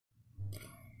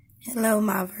Hello,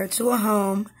 my virtual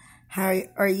home. How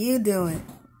are you doing?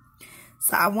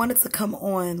 So I wanted to come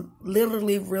on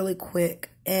literally really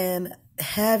quick and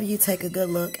have you take a good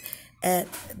look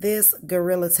at this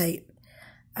Gorilla Tape.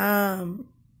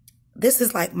 This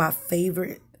is like my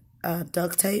favorite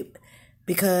duct tape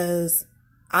because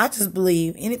I just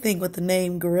believe anything with the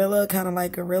name Gorilla, kind of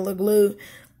like Gorilla Glue,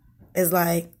 is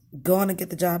like going to get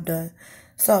the job done.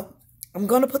 So I'm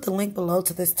going to put the link below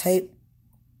to this tape.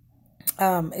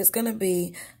 It's going to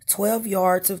be 12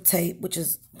 yards of tape, which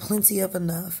is plenty of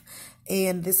enough.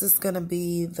 And this is going to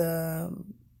be the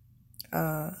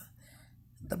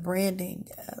branding.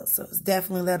 So it's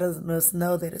definitely letting us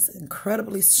know that it's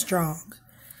incredibly strong.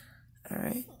 All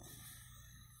right.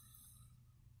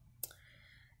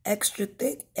 Extra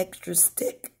thick, extra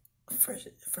stick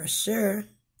for sure.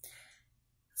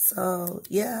 So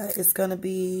yeah, it's going to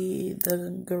be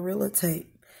the Gorilla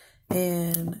Tape.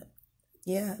 And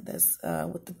yeah, that's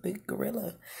with the big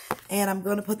gorilla. And I'm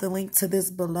going to put the link to this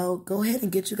below. Go ahead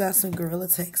and get you guys some Gorilla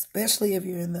Tape, especially if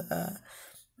you're in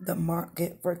the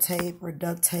market for tape or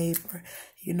duct tape, or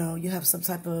you have some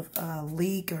type of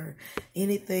leak or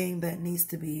anything that needs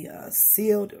to be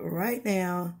sealed right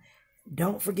now.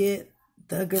 Don't forget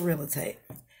the Gorilla Tape.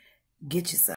 Get you some.